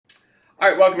All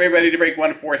right, welcome everybody to break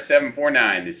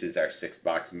 14749. This is our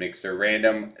 6-box mixer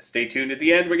random. Stay tuned at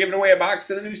the end. We're giving away a box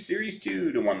of the new Series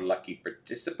 2 to one lucky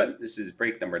participant. This is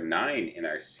break number 9 in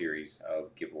our series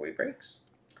of giveaway breaks.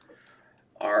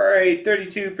 All right,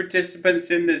 32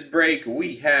 participants in this break.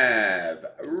 We have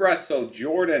Russell,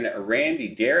 Jordan, Randy,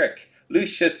 Derek,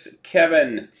 Lucius,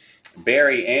 Kevin,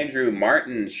 Barry, Andrew,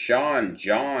 Martin, Sean,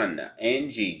 John,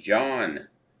 Angie, John.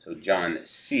 So John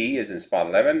C is in spot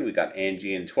 11. We got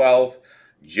Angie in 12.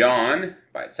 John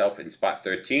by itself in spot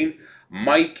 13.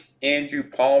 Mike, Andrew,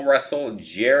 Paul, Russell,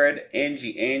 Jared,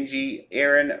 Angie,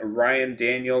 Aaron, Ryan,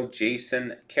 Daniel,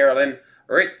 Jason, Carolyn,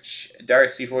 Rich,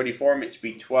 Darcy 44, Mitch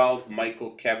B12, Michael,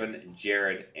 Kevin,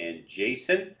 Jared, and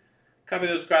Jason. Copy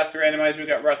those across the randomizer. We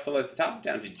got Russell at the top,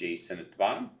 down to Jason at the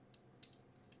bottom.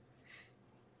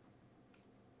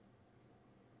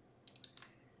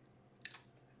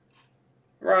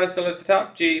 Russell at the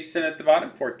top, Jason at the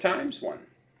bottom, 4 times. 1,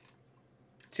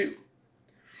 2,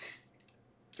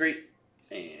 3,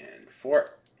 and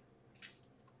 4.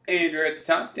 Andrew at the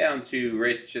top, down to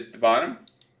Rich at the bottom.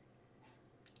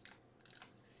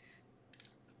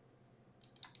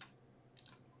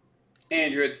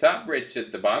 Andrew at the top, Rich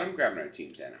at the bottom. Grabbing our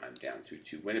teams Anaheim down through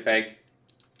to Winnipeg.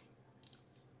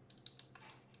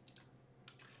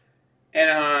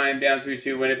 Anaheim down through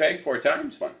to Winnipeg 4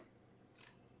 times. 1,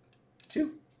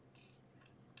 2,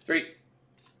 3,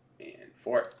 and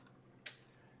 4.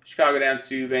 Chicago down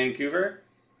to Vancouver.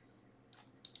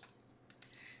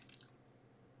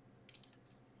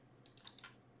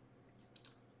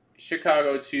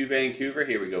 Chicago to Vancouver.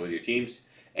 Here we go with your teams.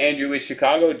 Andrew with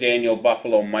Chicago, Daniel,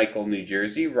 Buffalo, Michael, New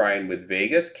Jersey, Ryan with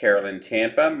Vegas, Carolyn,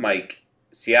 Tampa, Mike,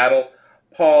 Seattle,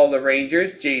 Paul, the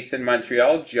Rangers, Jason,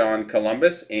 Montreal, John,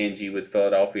 Columbus, Angie with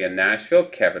Philadelphia, Nashville,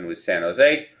 Kevin with San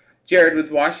Jose, Jared with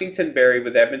Washington, Barry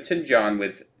with Edmonton,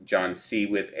 John C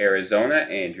with Arizona,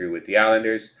 Andrew with the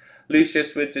Islanders,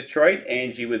 Lucius with Detroit,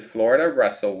 Angie with Florida,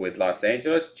 Russell with Los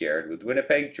Angeles, Jared with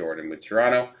Winnipeg, Jordan with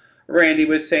Toronto, Randy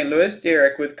with St. Louis,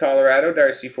 Derek with Colorado,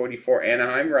 Darcy 44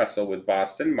 Anaheim, Russell with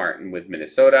Boston, Martin with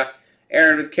Minnesota,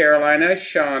 Aaron with Carolina,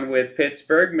 Sean with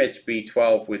Pittsburgh, Mitch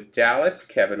B12 with Dallas,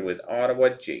 Kevin with Ottawa,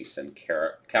 Jason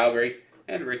Calgary,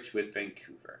 and Rich with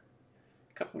Vancouver.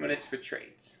 A couple minutes for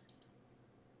trades.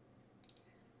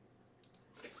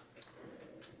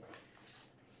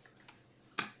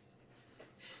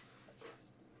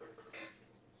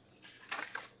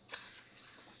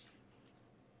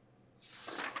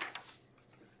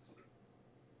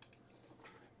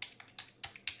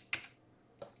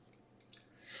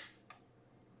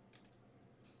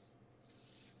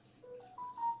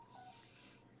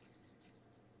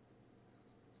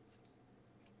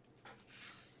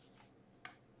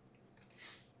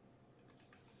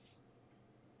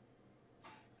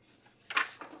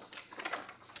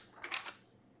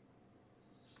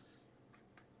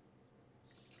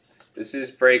 This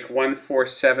is break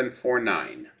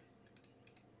 14749.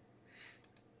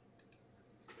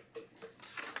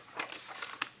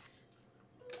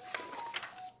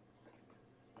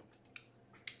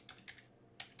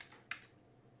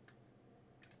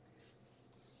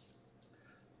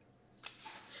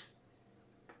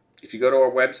 If you go to our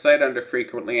website under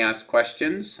frequently asked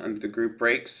questions, under the group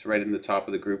breaks, right in the top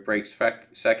of the group breaks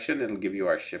section, it'll give you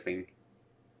our shipping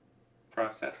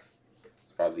process.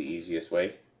 It's probably the easiest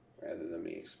way, rather than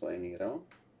me explaining it all.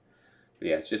 But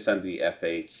yeah, it's just under the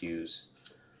FAQs.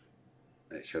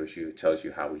 And it tells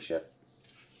you how we ship.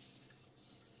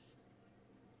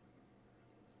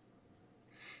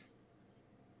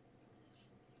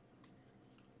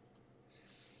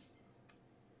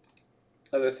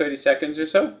 Another 30 seconds or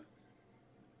so.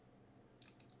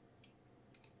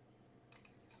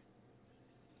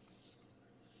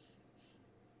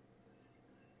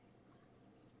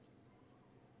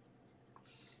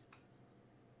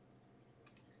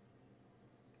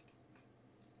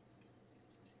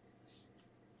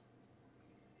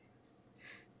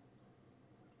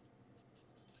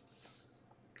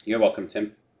 You're welcome,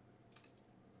 Tim.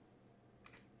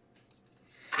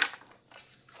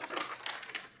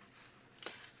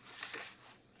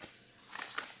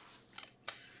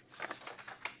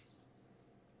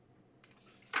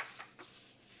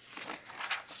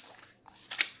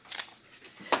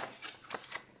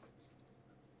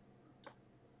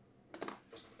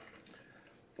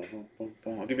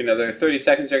 I'll give you another 30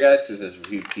 seconds here, guys, because there's a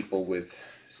few people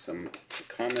with some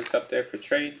comments up there for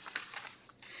trades.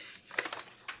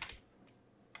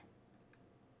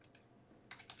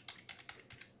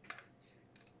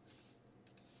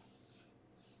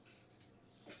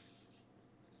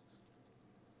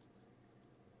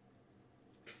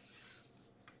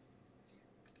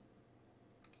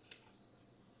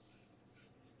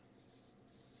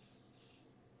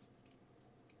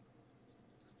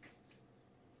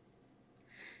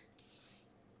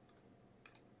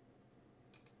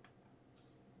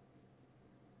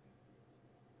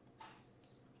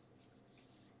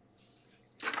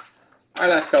 Our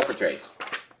last call for trades.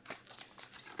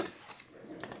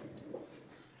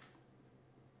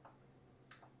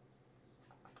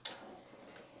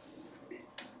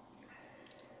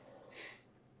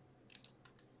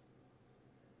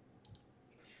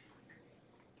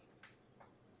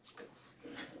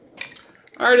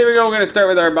 Alright, here we go. We're going to start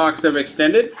with our box of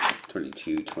Extended.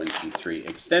 22-23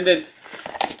 Extended.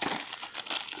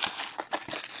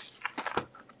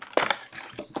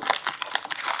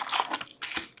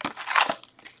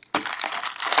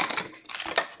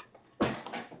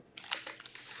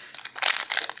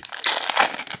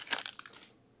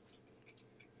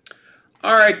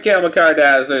 Alright, Cale Makar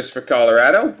Dazzlers for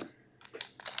Colorado.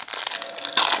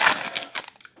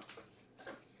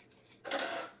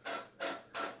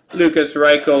 Lucas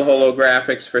Reichel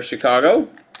Holographics for Chicago.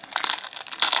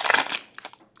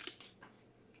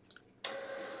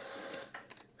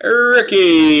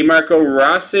 Rookie Marco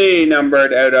Rossi,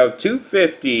 numbered out of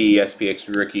 250.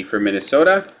 SPX rookie for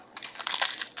Minnesota.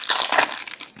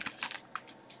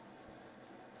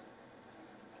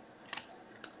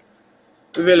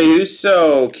 Ville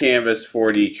Husso, canvas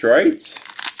for Detroit.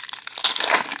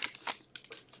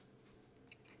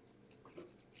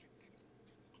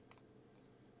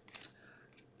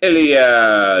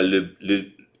 Ilya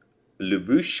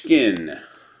Lubushkin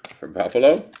for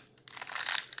Buffalo.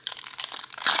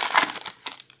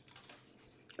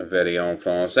 Verdion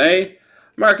Francais.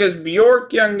 Marcus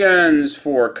Bjork, Young Guns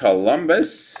for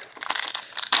Columbus.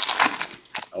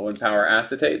 Owen Power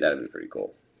Acetate, that would be pretty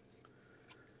cool.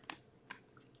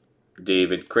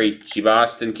 David Krejci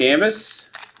Boston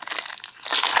Canvas.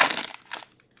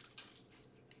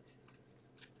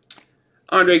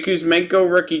 Andrei Kuzmenko,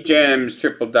 Rookie Gems,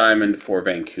 Triple Diamond for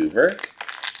Vancouver.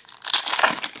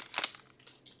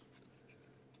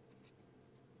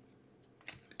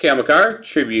 Cale Makar,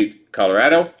 Tribute,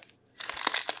 Colorado.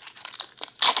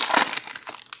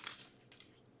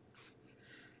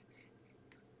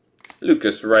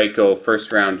 Lucas Reichel,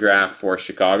 first round draft for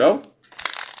Chicago.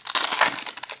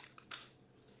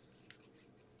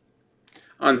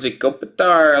 Anze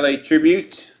Kopitar, LA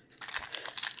Tribute.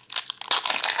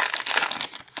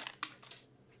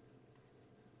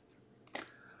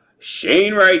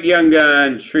 Shane Wright, Young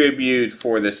Gun, Tribute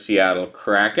for the Seattle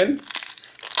Kraken.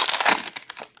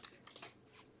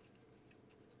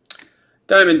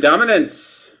 Diamond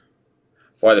Dominance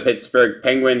for the Pittsburgh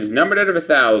Penguins, numbered out of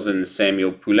 1,000,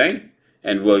 Samuel Poulin.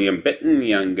 And William Bitton,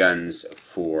 Young Guns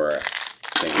for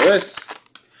St. Louis.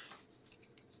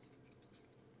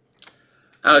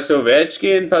 Alex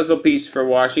Ovechkin, puzzle piece for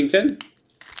Washington.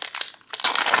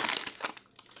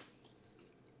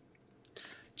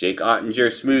 Jake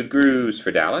Ottinger, Smooth Grooves for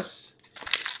Dallas.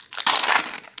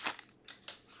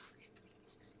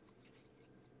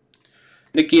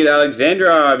 Nikita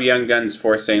Alexandrov, Young Guns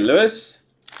for St. Louis.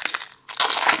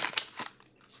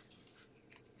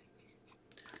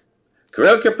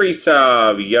 Kirill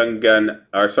Kaprizov,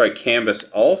 Canvas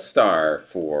All-Star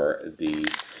for the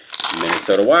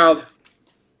Minnesota Wild.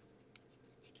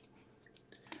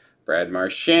 Brad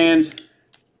Marchand,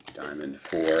 Diamond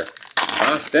for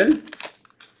Boston.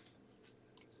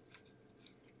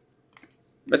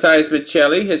 Matthias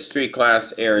Michelli, History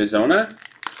Class, Arizona.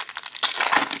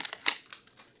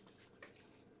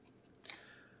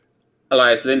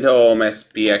 Elias Lindholm,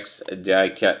 SPX die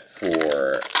cut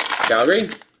for Calgary.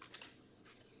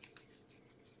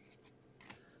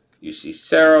 UC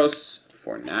Saros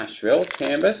for Nashville,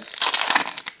 canvas.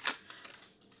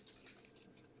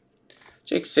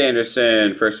 Jake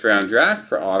Sanderson, first round draft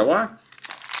for Ottawa.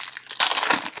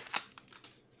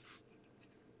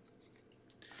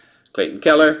 Clayton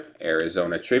Keller,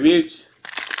 Arizona Tribute.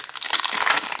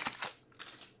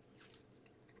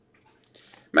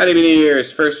 Matty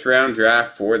Beniers, first round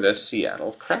draft for the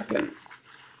Seattle Kraken.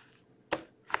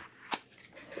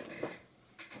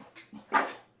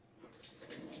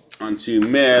 On to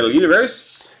Metal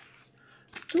Universe.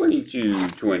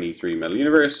 22-23 Metal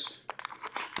Universe.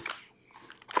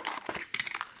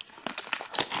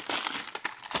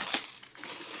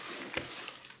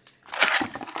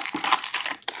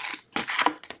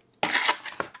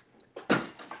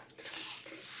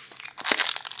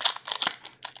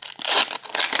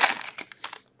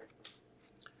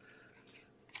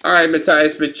 All right,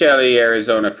 Matthias Michelli,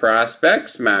 Arizona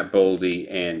Prospects, Matt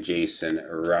Boldy and Jason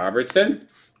Robertson.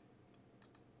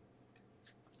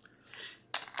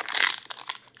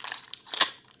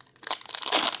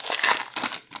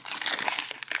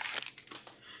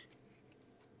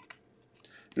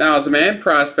 Niles Man,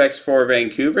 Prospects for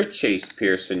Vancouver, Chase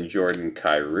Pearson, Jordan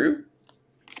Kyrou.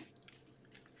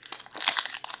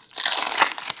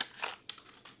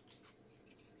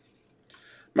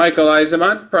 Michael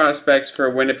Eisman, prospects for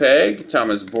Winnipeg.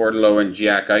 Thomas Bordelot and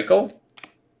Jack Eichel.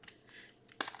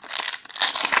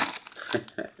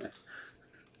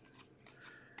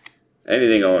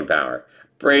 Anything Owen Power.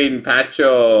 Braden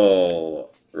Patchell,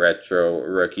 retro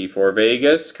rookie for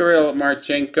Vegas. Kirill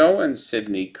Marchenko and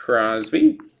Sidney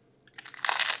Crosby.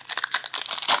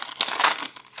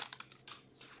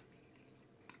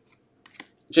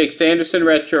 Jake Sanderson,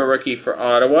 retro rookie for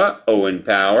Ottawa. Owen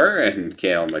Power and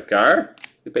Cale Makar.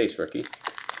 The base rookie.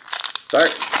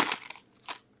 Start.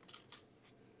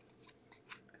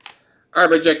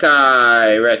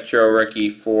 Arbor-Jekai, retro rookie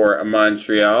for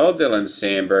Montreal. Dylan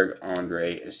Sandberg,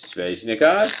 Andrei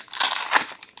Svechnikov.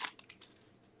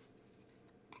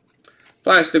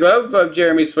 Flash the glove of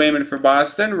Jeremy Swayman for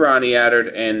Boston. Ronnie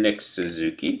Attard and Nick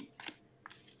Suzuki.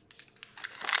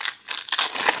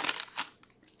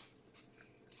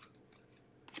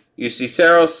 UC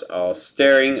Saros, all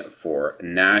staring for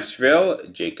Nashville.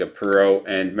 Jacob Perreault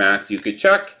and Matthew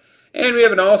Tkachuk. And we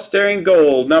have an all-staring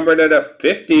gold numbered at a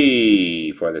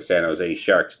 50 for the San Jose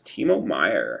Sharks, Timo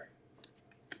Meier.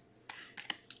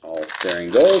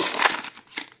 All-staring gold.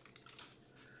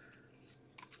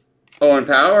 Owen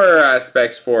Power,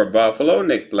 aspects for Buffalo,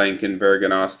 Nick Blankenberg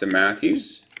and Austin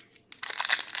Matthews.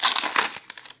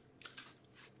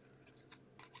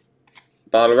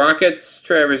 Bottle Rockets,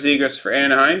 Trevor Zegras for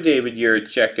Anaheim, David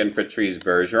Jiricek and Patrice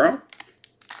Bergeron.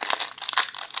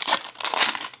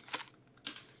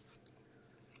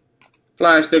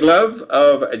 Flash the glove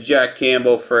of Jack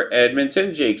Campbell for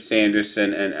Edmonton, Jake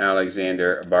Sanderson and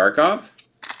Alexander Barkov.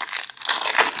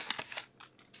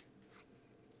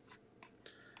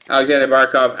 Alexander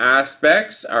Barkov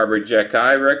aspects,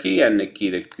 Arbor-Jekai rookie and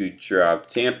Nikita Kucherov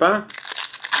Tampa.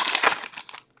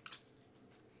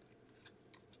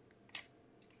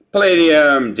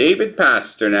 Palladium, David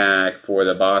Pasternak for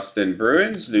the Boston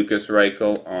Bruins, Lucas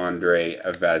Reichel, Andrei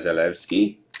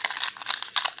Vasilevsky.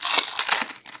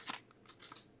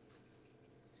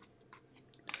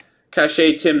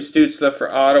 Cachet Tim Stützle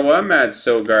for Ottawa, Matt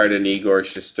Sogard and Igor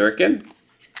Shesterkin.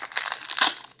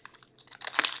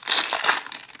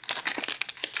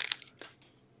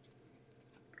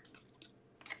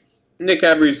 Nick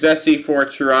Abruzzese for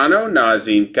Toronto,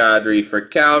 Nazem Kadri for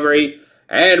Calgary.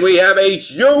 And we have a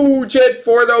huge hit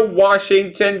for the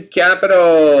Washington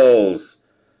Capitals.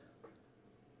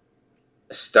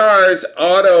 Stars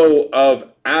auto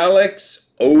of Alex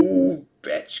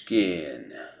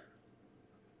Ovechkin.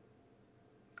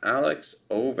 Alex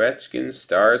Ovechkin,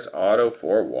 Stars auto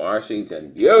for Washington.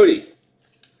 Beauty.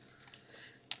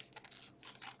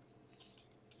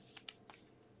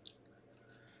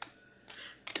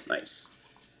 Nice.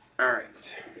 All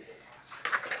right.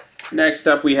 Next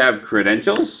up we have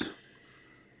credentials.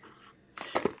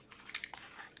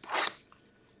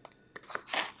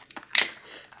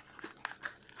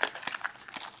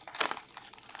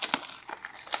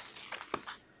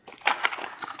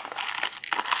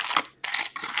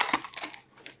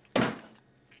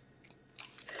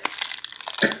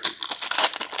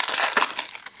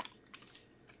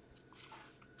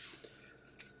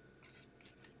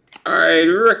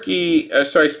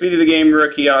 All right, speed of the game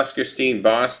rookie Oscar Steen,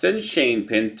 Boston. Shane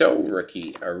Pinto,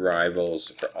 rookie arrivals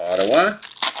for Ottawa.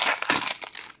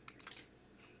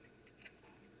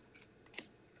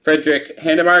 Frederick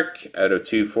Handemark out of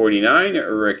 249,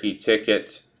 rookie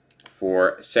ticket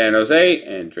for San Jose,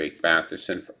 and Drake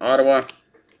Batherson for Ottawa.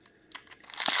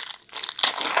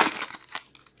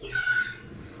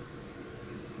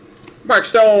 Mark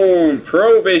Stone,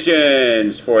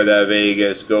 Provisions for the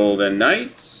Vegas Golden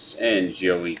Knights, and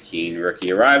Joey Keane,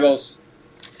 rookie arrivals.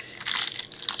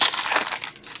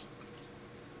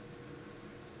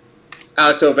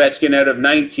 Alex Ovechkin out of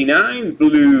 99,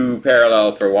 blue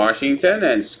parallel for Washington,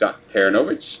 and Scott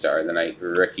Perunovich, star of the night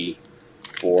rookie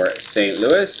for St.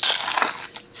 Louis.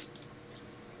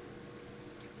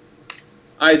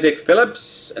 Isaac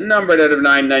Phillips, numbered out of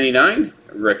 999,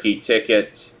 rookie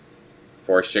ticket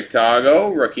for Chicago.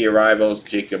 Rookie arrivals,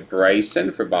 Jacob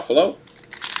Bryson for Buffalo.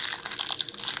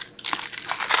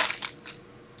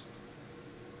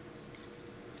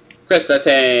 Chris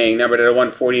Letang, numbered at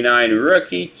 149,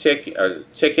 rookie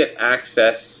ticket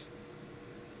access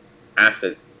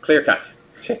clear cut.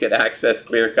 Ticket access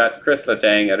clear cut. Chris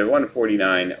Letang at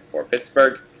 149 for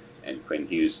Pittsburgh. And Quinn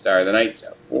Hughes, star of the night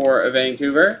for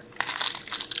Vancouver.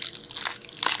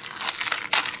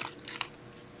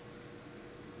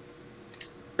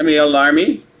 Emil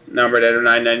Larmy, numbered at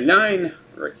 999,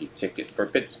 rookie ticket for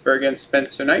Pittsburgh and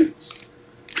Spencer Knight.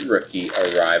 Rookie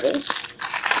arrivals.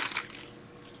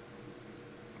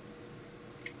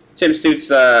 Tim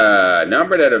Stützle,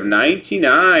 numbered out of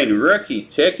 99, rookie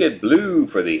ticket blue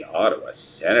for the Ottawa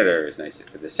Senators. Nice hit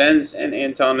for the Sens. And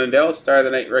Anton Lundell, star of the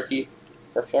night rookie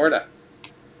for Florida.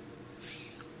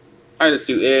 All right, let's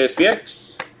do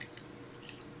SPX.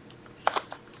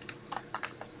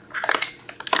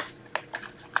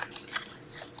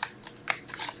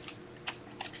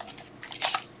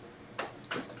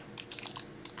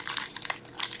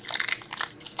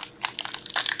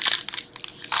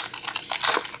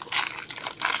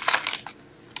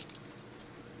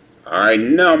 All right,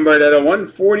 numbered at a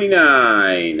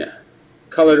 149.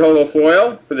 Colored holo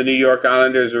foil for the New York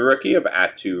Islanders rookie of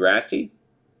Atu Ratti.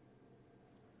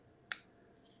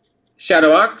 Shadow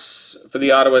box for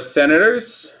the Ottawa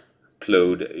Senators,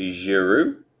 Claude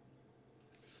Giroux.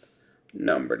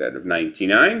 Numbered out of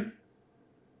 99.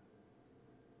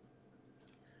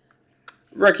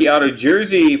 Rookie auto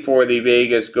jersey for the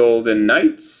Vegas Golden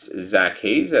Knights, Zach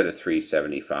Hayes out of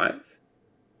 375.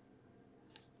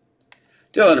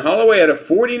 Dylan Holloway out of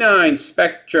 49,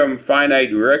 Spectrum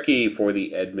Finite rookie for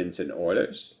the Edmonton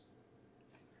Oilers.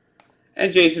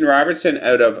 And Jason Robertson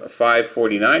out of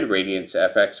 549, Radiance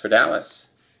FX for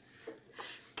Dallas.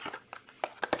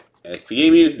 SP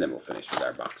Game News, and then we'll finish with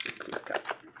our boxing clear cut.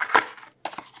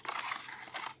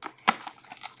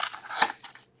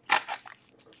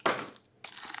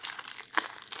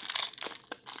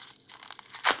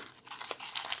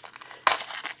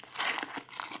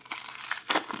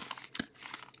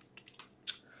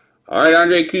 All right,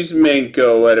 Andrei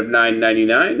Kuzmenko out of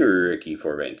 999, rookie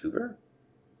for Vancouver.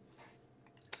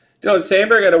 Dylan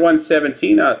Sandberg out of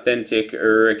 117, authentic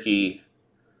rookie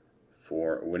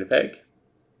for Winnipeg.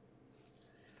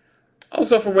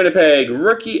 Also for Winnipeg,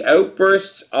 rookie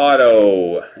outburst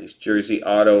auto. Nice jersey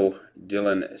auto,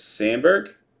 Dylan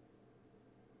Sandberg.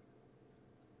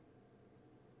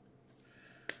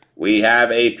 We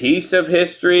have a piece of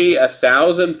history,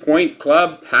 1,000-point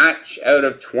club patch out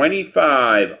of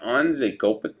 25, Anze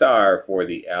Kopitar for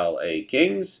the LA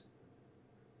Kings.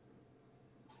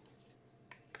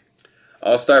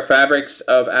 All-Star Fabrics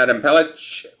of Adam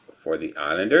Pelech for the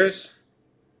Islanders.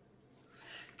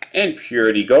 And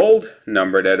Purity Gold,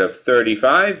 numbered out of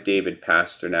 35, David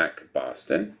Pasternak,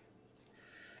 Boston.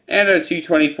 And a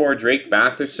 224, Drake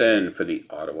Batherson for the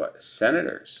Ottawa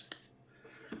Senators.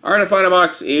 Our final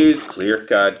box is clear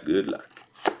cut. Good luck.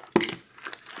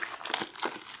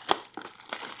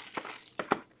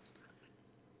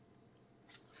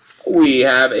 We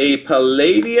have a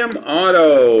Palladium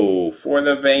auto for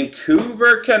the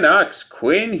Vancouver Canucks,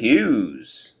 Quinn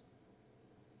Hughes.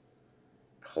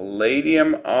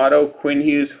 Palladium auto, Quinn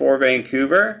Hughes for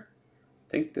Vancouver. I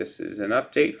think this is an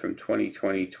update from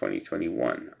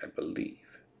 2020-2021, I believe.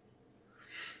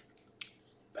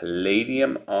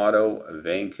 Palladium auto,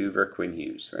 Vancouver, Quinn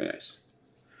Hughes. Very nice.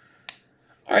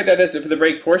 All right, that does it for the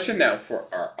break portion. Now for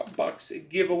our box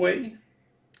giveaway.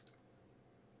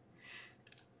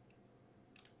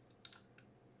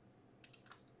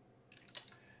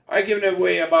 All right, giving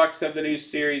away a box of the new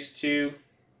Series 2.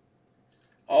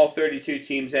 All 32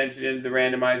 teams entered into the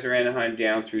randomizer, Anaheim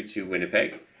down through to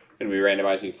Winnipeg. Going to be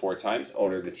randomizing 4 times.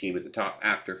 Owner of the team at the top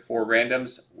after 4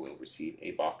 randoms will receive a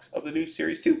box of the new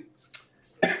Series 2.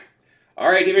 All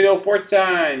right, here we go 4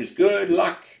 times. Good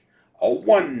luck. A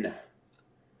 1,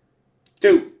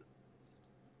 2,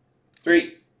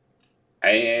 3,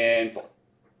 and 4.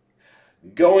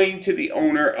 Going to the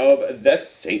owner of the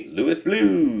St. Louis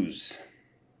Blues.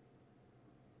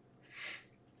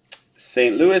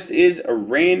 St. Louis is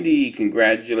Randy.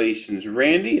 Congratulations,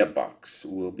 Randy. A box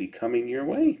will be coming your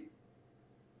way.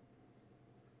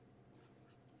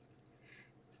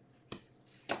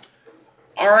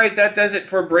 All right, that does it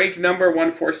for break number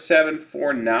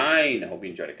 14749. I hope you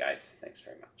enjoyed it, guys. Thanks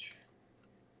very much.